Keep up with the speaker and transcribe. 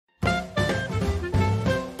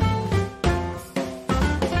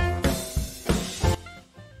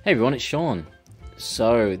Hey everyone, it's Sean.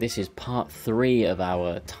 So this is part 3 of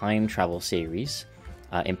our time travel series.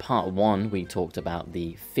 In part 1 we talked about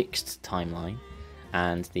the fixed timeline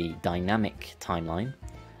and the dynamic timeline.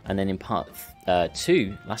 And then in part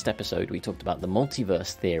 2, last episode, we talked about the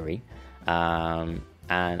multiverse theory. And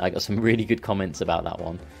I got some really good comments about that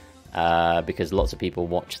one. Because lots of people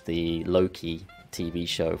watched the Loki TV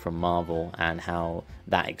show from Marvel and how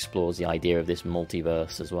that explores the idea of this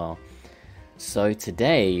multiverse as well. So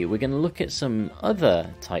today we're going to look at some other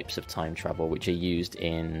types of time travel which are used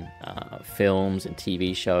in films and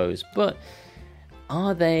TV shows, but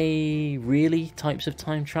are they really types of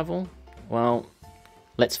time travel? Well,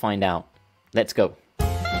 let's find out. Let's go.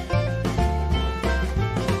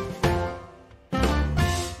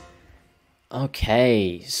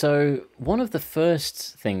 Okay, so one of the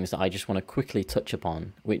first things that I just want to quickly touch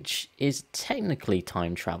upon, which is technically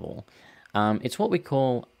time travel, it's what we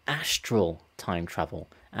call astral time travel.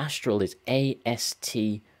 Astral is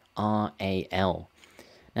A-S-T-R-A-L.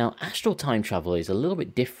 Now, astral time travel is a little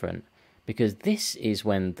bit different because this is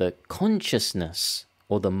when the consciousness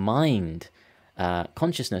or the mind,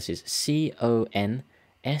 consciousness is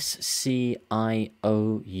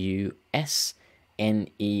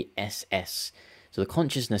C-O-N-S-C-I-O-U-S-N-E-S-S. So the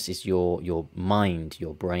consciousness is your mind,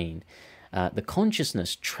 your brain. The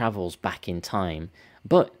consciousness travels back in time,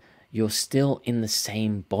 but you're still in the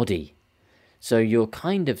same body. So you're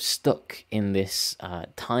kind of stuck in this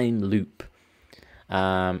time loop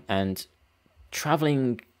and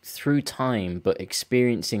traveling through time, but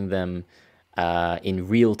experiencing them in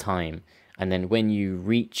real time. And then when you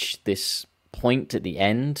reach this point at the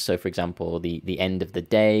end, so for example, the end of the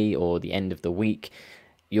day or the end of the week,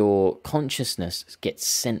 your consciousness gets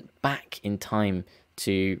sent back in time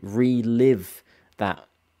to relive that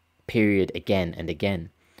period again and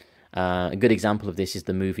again. A good example of this is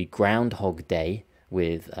the movie Groundhog Day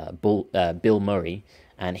with Bill Murray,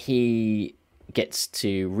 and he gets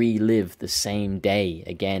to relive the same day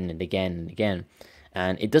again and again and again.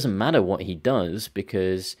 And it doesn't matter what he does,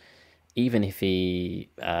 because even if he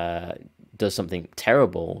does something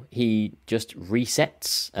terrible, he just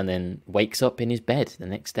resets and then wakes up in his bed the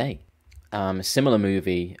next day. A similar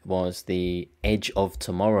movie was The Edge of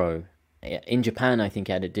Tomorrow. In Japan, I think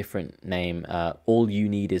it had a different name, All You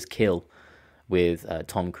Need Is Kill, with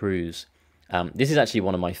Tom Cruise. This is actually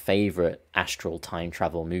one of my favorite astral time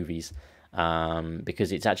travel movies,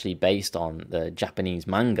 because it's actually based on the Japanese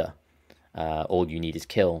manga, All You Need Is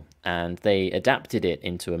Kill, and they adapted it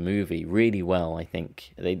into a movie really well, I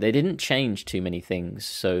think. They didn't change too many things,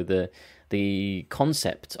 so the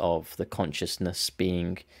concept of the consciousness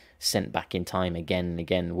being sent back in time again and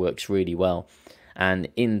again works really well. And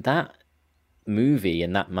in that movie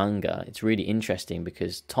and that manga, it's really interesting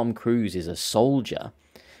because Tom Cruise is a soldier,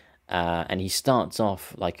 and he starts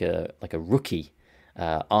off like a rookie,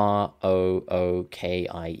 R-O-O-K-I-E.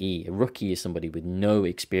 A rookie is somebody with no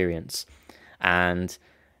experience, and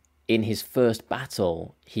in his first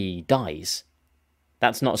battle he dies.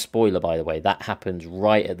 That's not a spoiler, by the way. That happens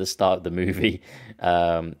right at the start of the movie,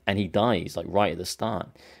 and he dies like right at the start.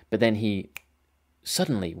 But then he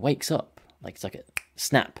suddenly wakes up, like it's like a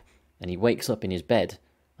snap. And he wakes up in his bed,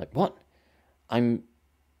 like, what? I'm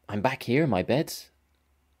back here in my bed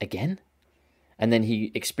again? And then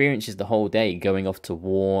he experiences the whole day going off to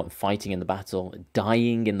war, fighting in the battle,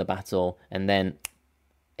 dying in the battle, and then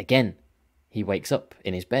again, he wakes up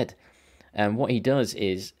in his bed. And what he does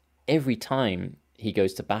is every time he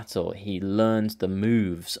goes to battle, he learns the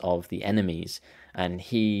moves of the enemies, and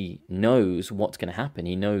he knows what's going to happen.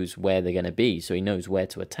 He knows where they're going to be, so he knows where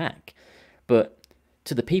to attack. But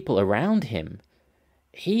to the people around him,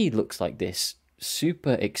 he looks like this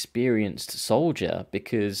super experienced soldier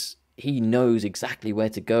because he knows exactly where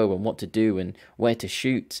to go and what to do and where to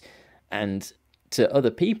shoot. And to other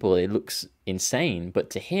people, it looks insane, but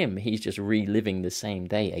to him, he's just reliving the same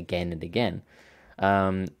day again and again.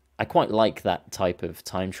 I quite like that type of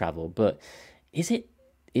time travel, but is it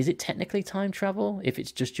technically time travel if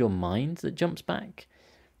it's just your mind that jumps back?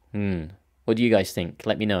 What do you guys think?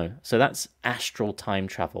 Let me know. So that's astral time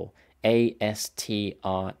travel, A-S-T-R-A-L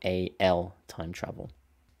time travel.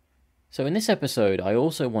 So in this episode, I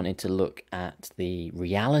also wanted to look at the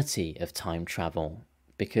reality of time travel,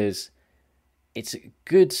 because it's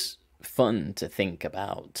good fun to think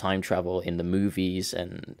about time travel in the movies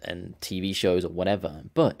and TV shows or whatever,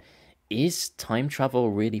 but is time travel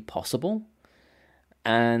really possible?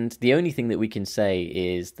 And the only thing that we can say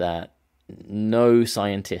is that no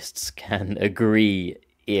scientists can agree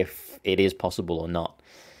if it is possible or not.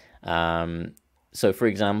 So, for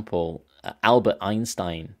example, Albert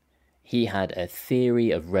Einstein, he had a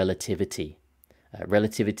theory of relativity.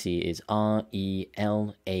 Relativity is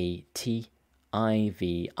relativity.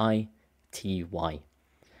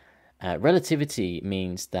 Relativity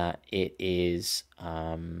means that it is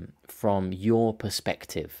from your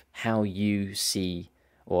perspective, how you see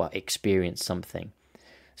or experience something.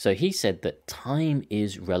 So he said that time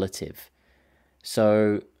is relative.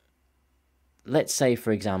 So let's say,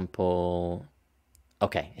 for example,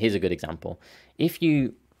 okay, here's a good example. If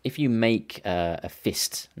you make a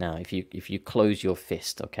fist now, if you close your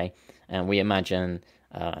fist, okay, and we imagine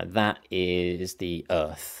that is the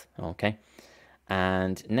earth, okay,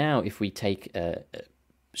 and now if we take a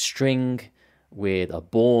string with a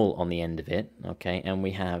ball on the end of it, okay, and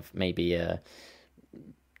we have maybe a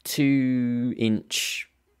 2-inch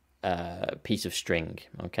piece of string,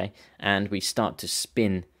 okay, and we start to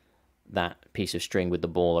spin that piece of string with the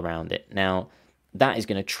ball around it. Now, that is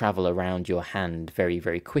going to travel around your hand very,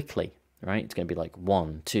 very quickly, right? It's going to be like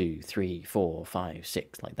 1, 2, 3, 4, 5,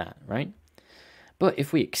 6, like that, right? But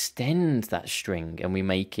if we extend that string and we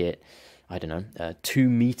make it, I don't know, 2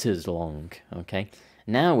 meters long, okay?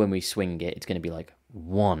 Now when we swing it, it's going to be like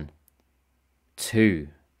 1, 2,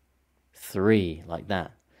 3, like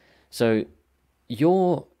that. So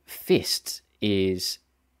your fist is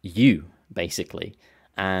you, basically,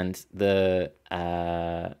 and the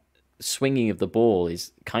swinging of the ball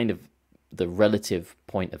is kind of the relative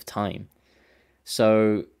point of time.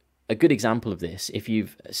 So a good example of this, if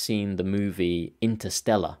you've seen the movie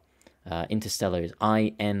Interstellar, Interstellar is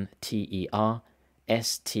Interstellar,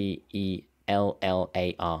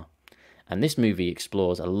 and this movie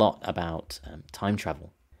explores a lot about time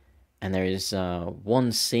travel. And there is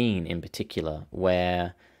one scene in particular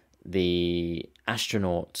where the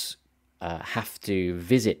astronauts have to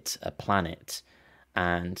visit a planet,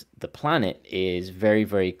 and the planet is very,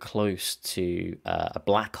 very close to a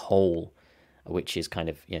black hole, which is kind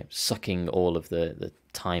of, sucking all of the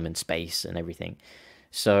time and space and everything.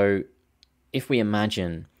 So if we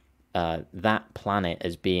imagine that planet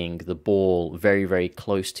as being the ball very, very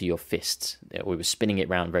close to your fist, we were spinning it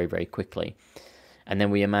around very, very quickly, and then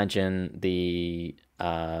we imagine the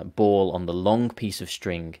ball on the long piece of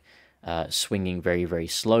string swinging very, very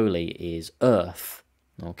slowly is Earth,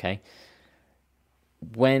 okay?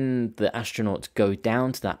 When the astronauts go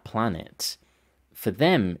down to that planet, for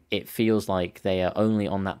them, it feels like they are only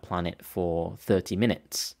on that planet for 30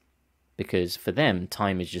 minutes, because for them,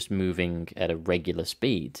 time is just moving at a regular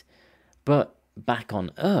speed. But back on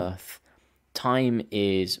Earth, time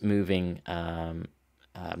is moving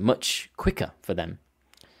much quicker for them.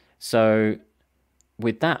 So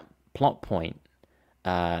with that plot point,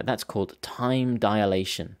 that's called time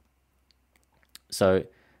dilation. So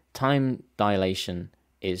time dilation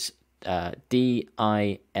is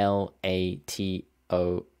dilation.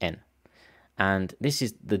 And this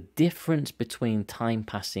is the difference between time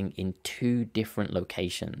passing in 2 different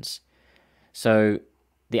locations. So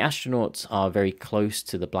the astronauts are very close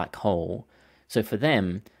to the black hole. So for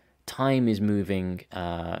them, time is moving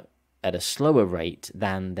at a slower rate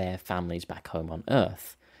than their families back home on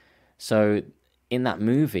Earth. So in that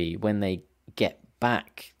movie, when they get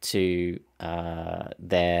back to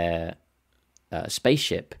their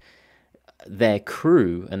spaceship, their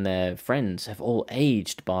crew and their friends have all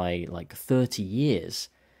aged by like 30 years.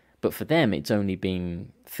 But for them, it's only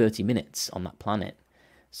been 30 minutes on that planet.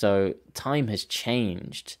 So time has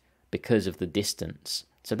changed because of the distance.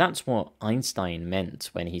 So that's what Einstein meant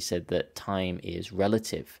when he said that time is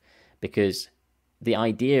relative, because the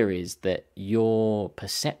idea is that your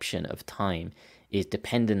perception of time is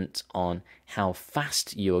dependent on how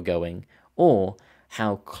fast you are going or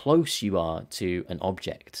how close you are to an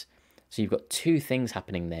object. So you've got 2 things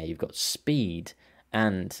happening there. You've got speed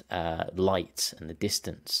and light and the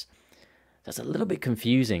distance. That's a little bit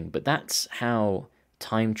confusing, but that's how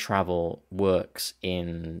time travel works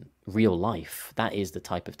in real life. That is the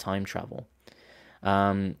type of time travel.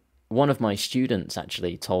 One of my students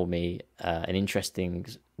actually told me an interesting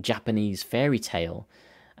Japanese fairy tale,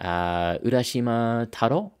 Urashima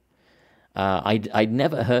Taro. I'd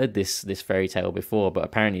never heard this fairy tale before, but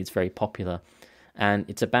apparently it's very popular. And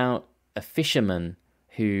it's about a fisherman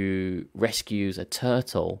who rescues a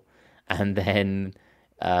turtle, and then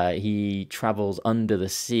he travels under the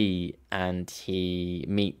sea and he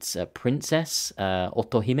meets a princess,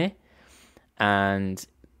 Otohime, and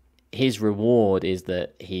his reward is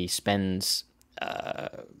that he spends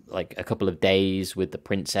like a couple of days with the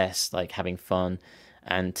princess, like having fun,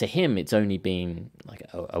 and to him it's only been like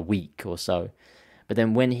a week or so. But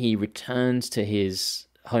then when he returns to his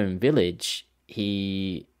home village,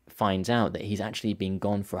 he finds out that he's actually been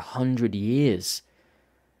gone for 100 years.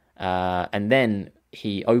 And then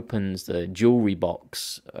he opens the jewelry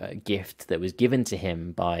box gift that was given to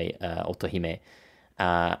him by Otohime,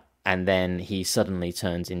 and then he suddenly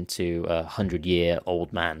turns into a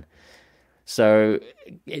 100-year-old man. So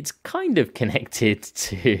it's kind of connected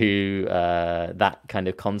to that kind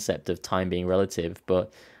of concept of time being relative,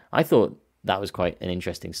 but I thought that was quite an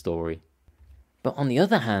interesting story. But on the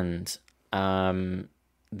other hand,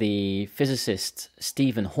 the physicist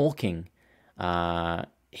Stephen Hawking,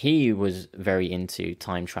 he was very into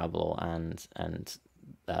time travel and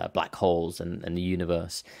black holes and the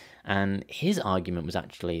universe. And his argument was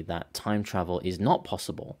actually that time travel is not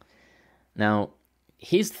possible. Now,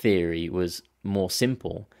 his theory was more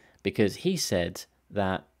simple because he said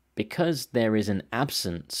that because there is an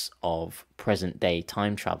absence of present-day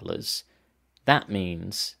time travelers, that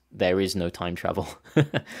means there is no time travel,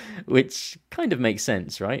 which kind of makes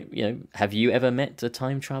sense, right? You know, have you ever met a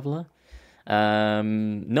time traveler?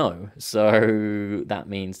 No. So that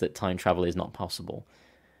means that time travel is not possible,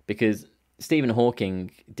 because Stephen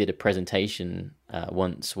Hawking did a presentation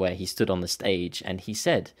once where he stood on the stage and he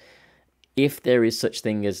said, if there is such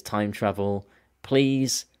thing as time travel,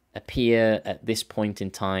 please appear at this point in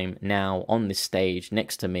time now on this stage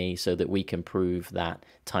next to me so that we can prove that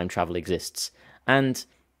time travel exists. And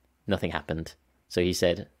nothing happened. So he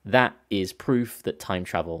said, that is proof that time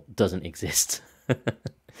travel doesn't exist.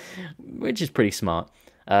 Which is pretty smart.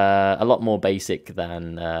 A lot more basic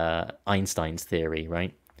than Einstein's theory,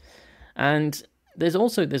 right? And there's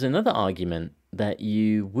another argument that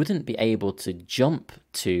you wouldn't be able to jump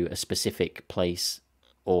to a specific place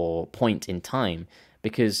or point in time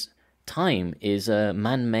because time is a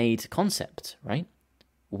man-made concept, right?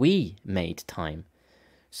 We made time.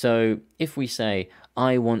 So if we say,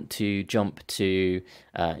 I want to jump to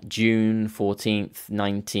June 14th,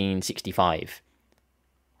 1965,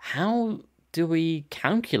 how do we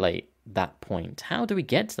calculate that point? How do we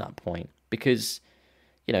get to that point? Because,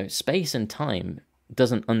 you know, space and time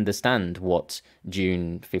doesn't understand what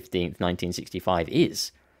June 15th, 1965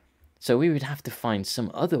 is. So we would have to find some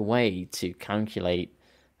other way to calculate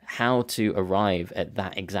how to arrive at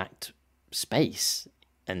that exact space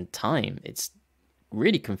and time. It's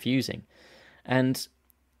really confusing. And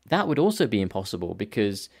that would also be impossible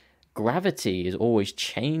because gravity is always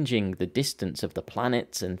changing the distance of the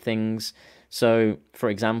planets and things. So, for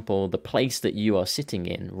example, the place that you are sitting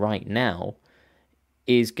in right now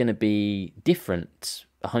is going to be different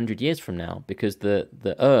 100 years from now because the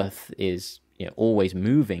Earth is, you know, always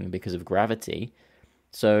moving because of gravity.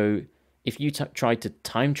 So if you try to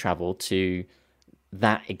time travel to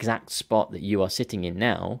that exact spot that you are sitting in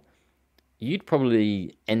now, you'd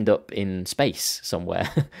probably end up in space somewhere,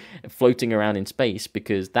 floating around in space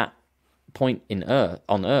because that point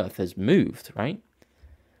on Earth has moved, right?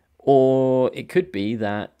 Or it could be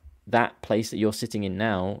that that place that you're sitting in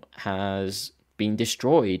now has been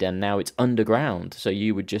destroyed and now it's underground, so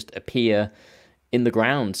you would just appear in the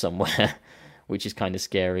ground somewhere, which is kind of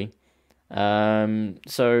scary.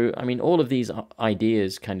 So, I mean, all of these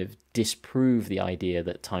ideas kind of disprove the idea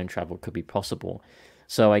that time travel could be possible.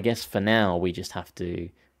 So I guess for now, we just have to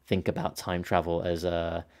think about time travel as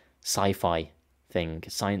a sci-fi thing,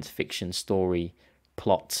 science fiction story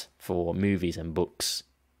plot for movies and books.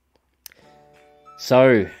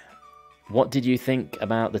 So, what did you think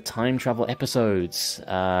about the time travel episodes?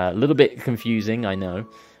 A little bit confusing, I know,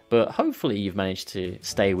 but hopefully you've managed to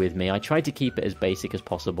stay with me. I tried to keep it as basic as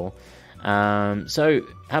possible. So,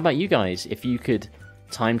 how about you guys? If you could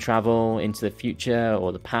time travel into the future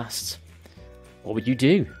or the past, what would you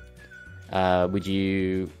do? Would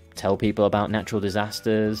you tell people about natural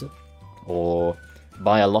disasters or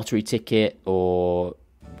buy a lottery ticket, or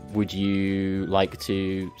would you like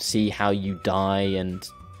to see how you die and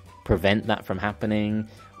prevent that from happening,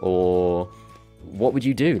 or what would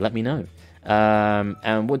you do? Let me know.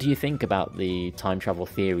 And what do you think about the time travel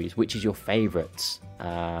theories? Which is your favorites?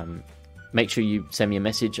 Make sure you send me a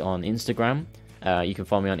message on Instagram. You can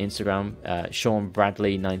follow me on Instagram, Sean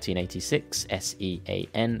Bradley 1986,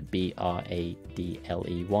 SeanBradley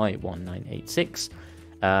 1986.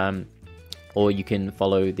 Or you can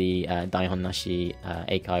follow the台本なし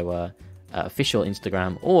英会話 official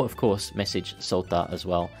Instagram, or of course message Sota as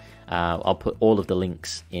well. I'll put all of the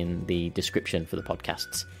links in the description for the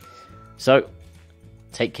podcasts. So,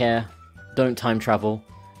 take care, don't time travel,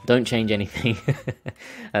 don't change anything.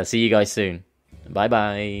 See you guys soon. Bye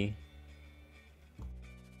bye.